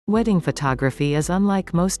Wedding photography is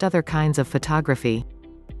unlike most other kinds of photography.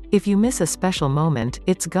 If you miss a special moment,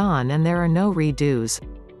 it's gone and there are no redos.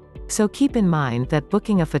 So keep in mind that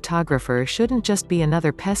booking a photographer shouldn't just be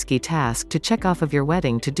another pesky task to check off of your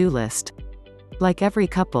wedding to-do list. Like every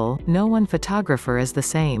couple, no one photographer is the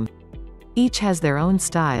same. Each has their own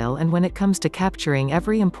style, and when it comes to capturing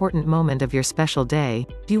every important moment of your special day,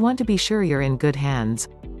 you want to be sure you're in good hands.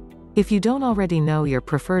 If you don't already know your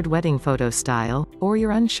preferred wedding photo style, or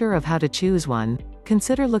you're unsure of how to choose one,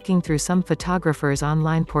 consider looking through some photographers'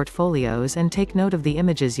 online portfolios and take note of the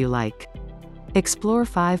images you like. Explore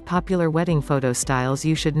 5 popular wedding photo styles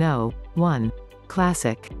you should know. 1.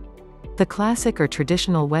 Classic. The classic or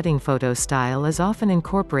traditional wedding photo style is often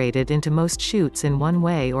incorporated into most shoots in one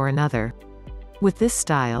way or another. With this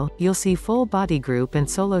style, you'll see full body group and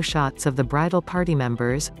solo shots of the bridal party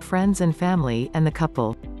members, friends and family, and the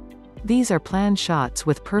couple. These are planned shots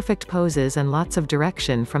with perfect poses and lots of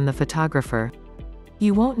direction from the photographer.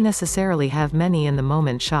 You won't necessarily have many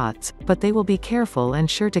in-the-moment shots, but they will be careful and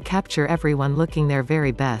sure to capture everyone looking their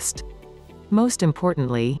very best. Most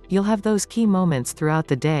importantly, you'll have those key moments throughout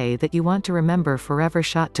the day that you want to remember forever,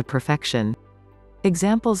 shot to perfection.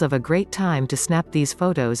 Examples of a great time to snap these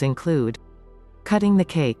photos include cutting the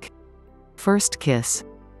cake, first kiss,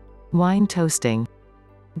 wine toasting,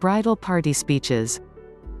 bridal party speeches.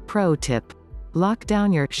 Pro tip: lock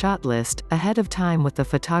down your shot list ahead of time with the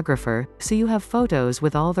photographer, so you have photos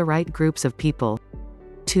with all the right groups of people.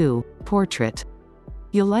 2. Portrait.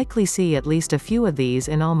 You'll likely see at least a few of these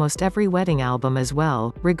in almost every wedding album as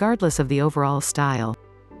well, regardless of the overall style.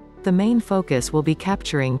 The main focus will be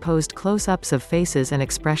capturing posed close-ups of faces and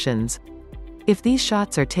expressions. If these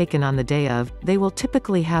shots are taken on the day of, they will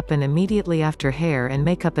typically happen immediately after hair and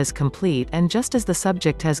makeup is complete and just as the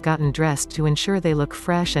subject has gotten dressed to ensure they look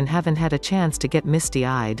fresh and haven't had a chance to get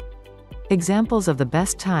misty-eyed. Examples of the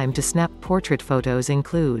best time to snap portrait photos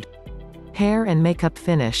include hair and makeup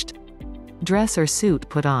finished, dress or suit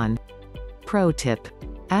put on. Pro tip: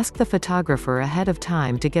 ask the photographer ahead of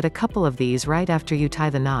time to get a couple of these right after you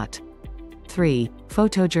tie the knot. 3.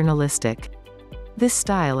 Photojournalistic. This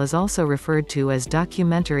style is also referred to as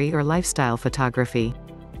documentary or lifestyle photography.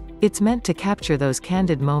 It's meant to capture those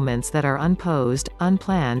candid moments that are unposed,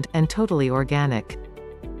 unplanned, and totally organic.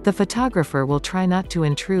 The photographer will try not to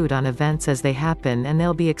intrude on events as they happen, and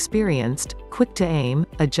they'll be experienced, quick to aim,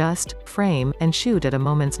 adjust, frame, and shoot at a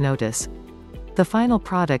moment's notice. The final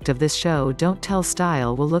product of this show don't tell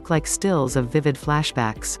style will look like stills of vivid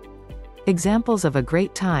flashbacks. Examples of a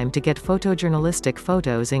great time to get photojournalistic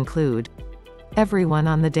photos include everyone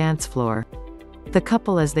on the dance floor, the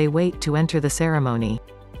couple as they wait to enter the ceremony,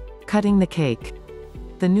 cutting the cake,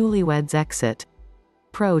 the newlyweds exit.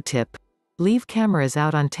 Pro tip: leave cameras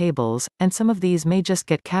out on tables, and some of these may just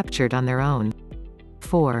get captured on their own.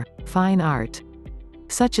 4. Fine art.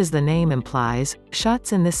 Such as the name implies,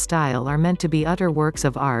 shots in this style are meant to be utter works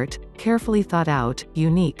of art, carefully thought out,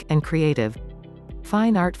 unique, and creative.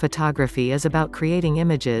 Fine art photography is about creating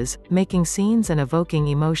images, making scenes and evoking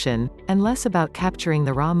emotion, and less about capturing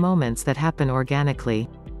the raw moments that happen organically.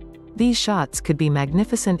 These shots could be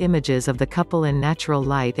magnificent images of the couple in natural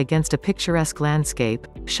light against a picturesque landscape,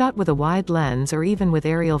 shot with a wide lens or even with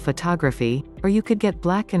aerial photography, or you could get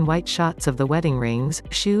black and white shots of the wedding rings,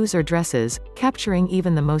 shoes or dresses, capturing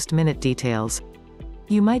even the most minute details.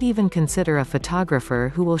 You might even consider a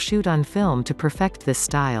photographer who will shoot on film to perfect this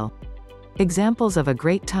style. Examples of a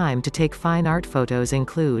great time to take fine art photos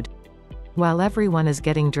include while everyone is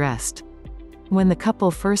getting dressed, when the couple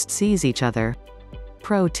first sees each other.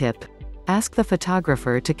 Pro tip: ask the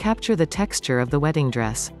photographer to capture the texture of the wedding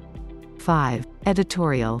dress. 5.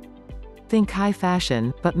 Editorial. Think high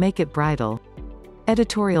fashion, but make it bridal.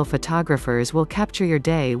 Editorial photographers will capture your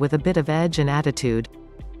day with a bit of edge and attitude.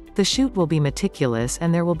 The shoot will be meticulous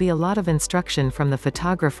and there will be a lot of instruction from the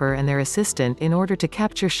photographer and their assistant in order to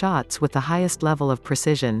capture shots with the highest level of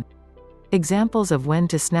precision. Examples of when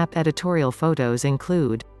to snap editorial photos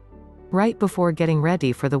include right before getting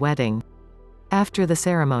ready for the wedding, after the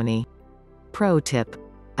ceremony. Pro tip: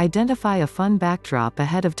 identify a fun backdrop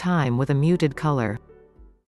ahead of time with a muted color.